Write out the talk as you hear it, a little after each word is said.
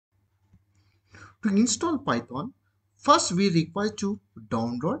To install Python, first we require to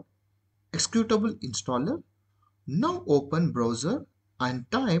download executable installer. Now open browser and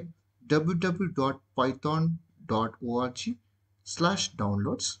type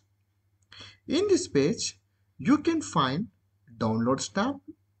www.python.org/downloads. In this page, you can find Downloads tab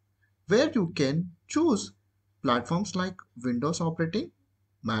where you can choose platforms like Windows operating,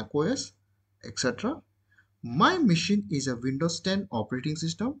 Mac OS, etc. My machine is a Windows 10 operating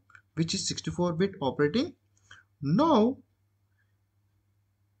system, which is 64-bit operating. Now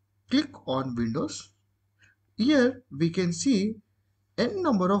click on Windows. Here we can see n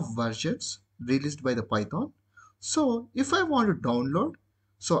number of versions released by the Python. So if I want to download,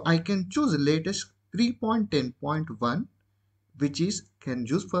 so I can choose the latest 3.10.1, which is can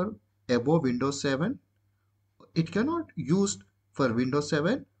use for above Windows 7. It cannot used for Windows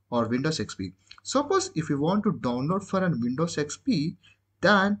 7 or Windows XP. Suppose if you want to download for an Windows XP,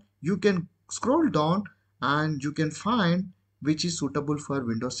 then you can scroll down and you can find which is suitable for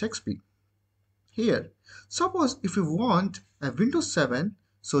Windows XP. Here, suppose if you want a Windows 7,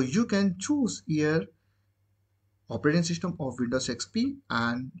 so you can choose here operating system of Windows XP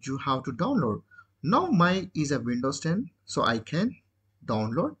and you have to download. Now my is a Windows 10, so I can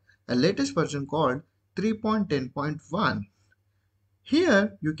download a latest version called 3.10.1.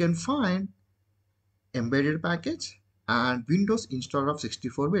 Here you can find embedded package and Windows installer of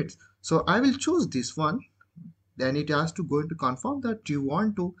 64 bits. So I will choose this one. Then it has to go to confirm that you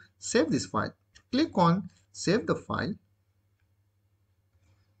want to save this file. Click on save the file.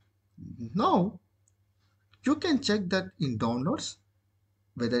 Now you can check that in downloads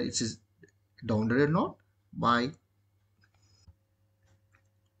whether it is downloaded or not by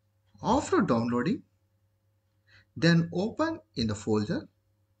after downloading, then open in the folder,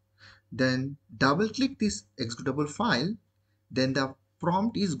 then double click this executable file, then the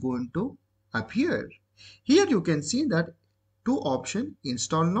prompt is going to appear. Here you can see that two options,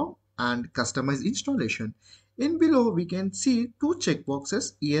 install now and customize installation. In below we can see two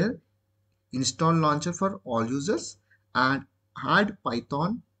checkboxes here, install launcher for all users and add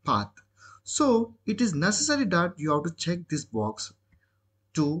Python path. So it is necessary that you have to check this box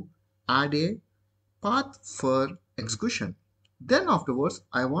to add a path for execution. Then afterwards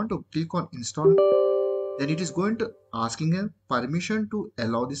I want to click on install. Then it is going to asking a permission to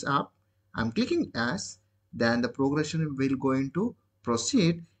allow this app. I'm clicking yes. Then the progression will going to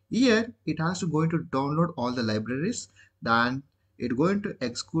proceed. Here it has to going to download all the libraries. Then it going to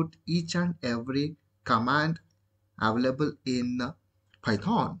execute each and every command available in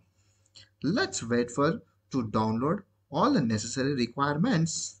Python. Let's wait for to download all the necessary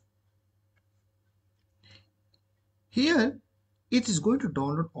requirements. Here it is going to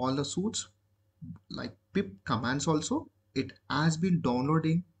download all the suits like pip commands also. It has been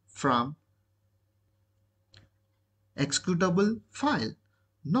downloading from executable file.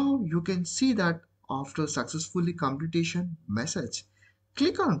 Now you can see that after successfully completion message.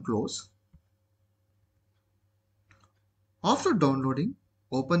 Click on close. After downloading,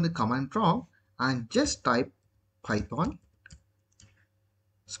 open the command prompt and just type Python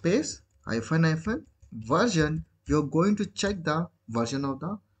space hyphen hyphen version. You're going to check the version of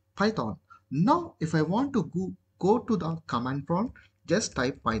the Python. Now if I want to go to the command prompt, just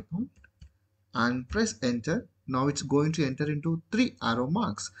type Python and press enter. Now it's going to enter into three arrow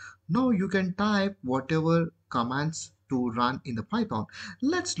marks. Now you can type whatever commands to run in the Python.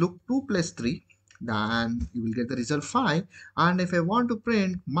 Let's look 2 plus 3. Then you will get the result 5. And if I want to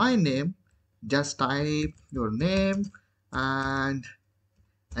print my name, just type your name and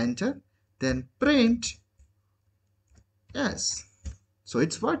enter. Then print yes. So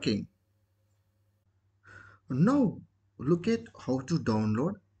it's working. Now look at how to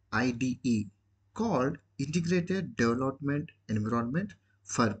download IDE called Integrated Development Environment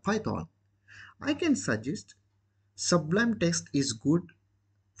for Python. I can suggest Sublime Text is good,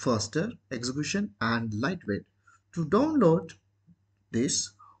 faster execution and lightweight. To download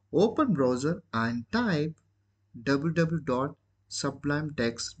this, open browser and type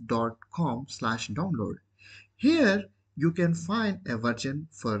www.sublimetext.com/download. Here you can find a version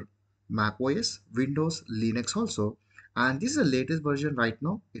for Mac OS, Windows, Linux also. And this is the latest version right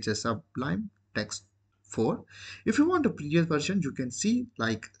now. It's a Sublime Text 4. If you want a previous version, you can see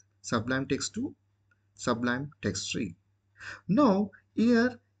like Sublime Text 2, Sublime Text 3. Now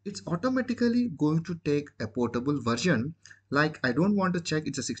here it's automatically going to take a portable version. Like I don't want to check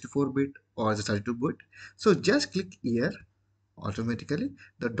it's a 64-bit or it's a 32-bit. So just click here. Automatically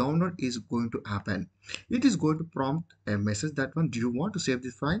the download is going to happen. It is going to prompt a message that one, do you want to save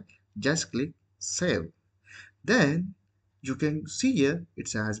this file? Just click save. Then you can see here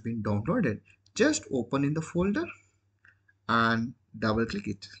it has been downloaded. Just open in the folder and double click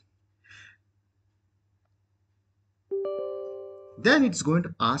it. Then it's going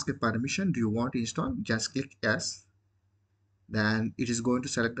to ask a permission. Do you want to install? Just click yes. Then it is going to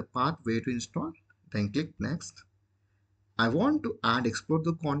select the path where to install. Then click next. I want to add explore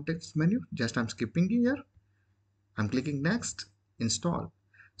the context menu. Just I'm skipping here. I'm clicking next, install.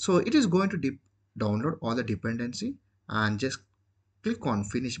 So it is going to download all the dependency and just click on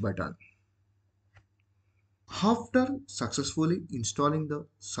finish button. After successfully installing the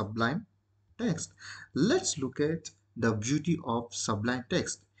Sublime Text, let's look at the beauty of Sublime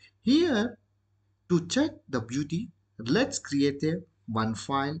Text. Here, to check the beauty, let's create a one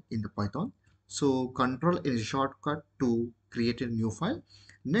file in the Python. So control is a shortcut to create a new file.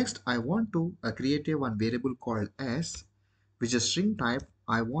 Next, I want to create a one variable called s, which is string type.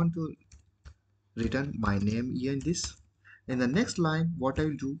 I want to return my name here in this. In the next line, what I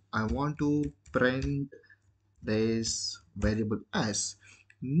will do, I want to print this variable as.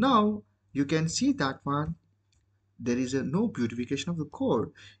 Now you can see that one there is a no beautification of the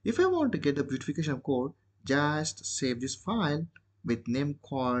code. If I want to get the beautification of code, just save this file with name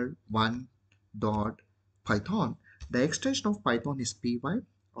called one.python. The extension of Python is py.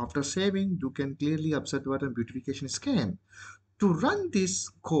 After saving, you can clearly observe what the beautification is came. To run this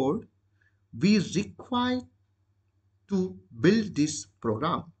code, we require to build this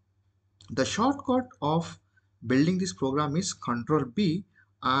program. The shortcut of building this program is Control B,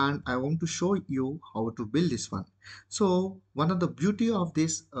 and I want to show you how to build this one. So one of the beauty of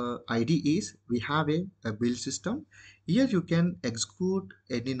this IDE is we have a build system. Here you can execute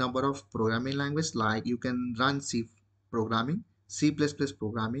any number of programming language, like you can run C programming, C++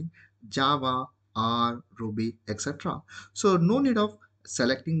 programming, Java, R, Ruby, etc. So no need of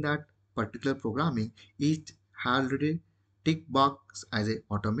selecting that particular programming. It already tick box as a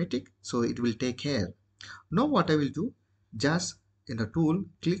automatic, so it will take care. Now what I will do, just in the tool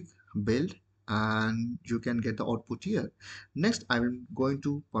click build and you can get the output here. Next I will going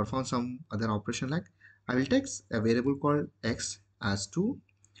to perform some other operation, like I will take a variable called x as 2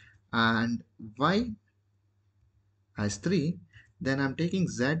 and y as 3. Then I'm taking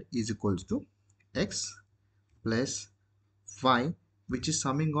z is equals to x plus y, which is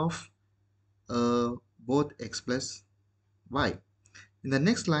summing of both x plus y. In the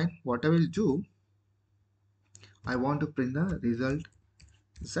next line, what I will do, I want to print the result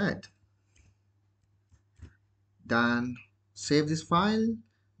z. Then save this file,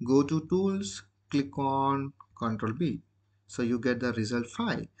 go to tools, click on Ctrl B. So you get the result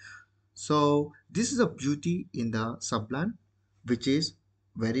file. So this is a beauty in the Sublime, which is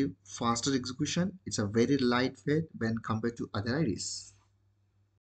very faster execution. It's a very lightweight when compared to other IDEs.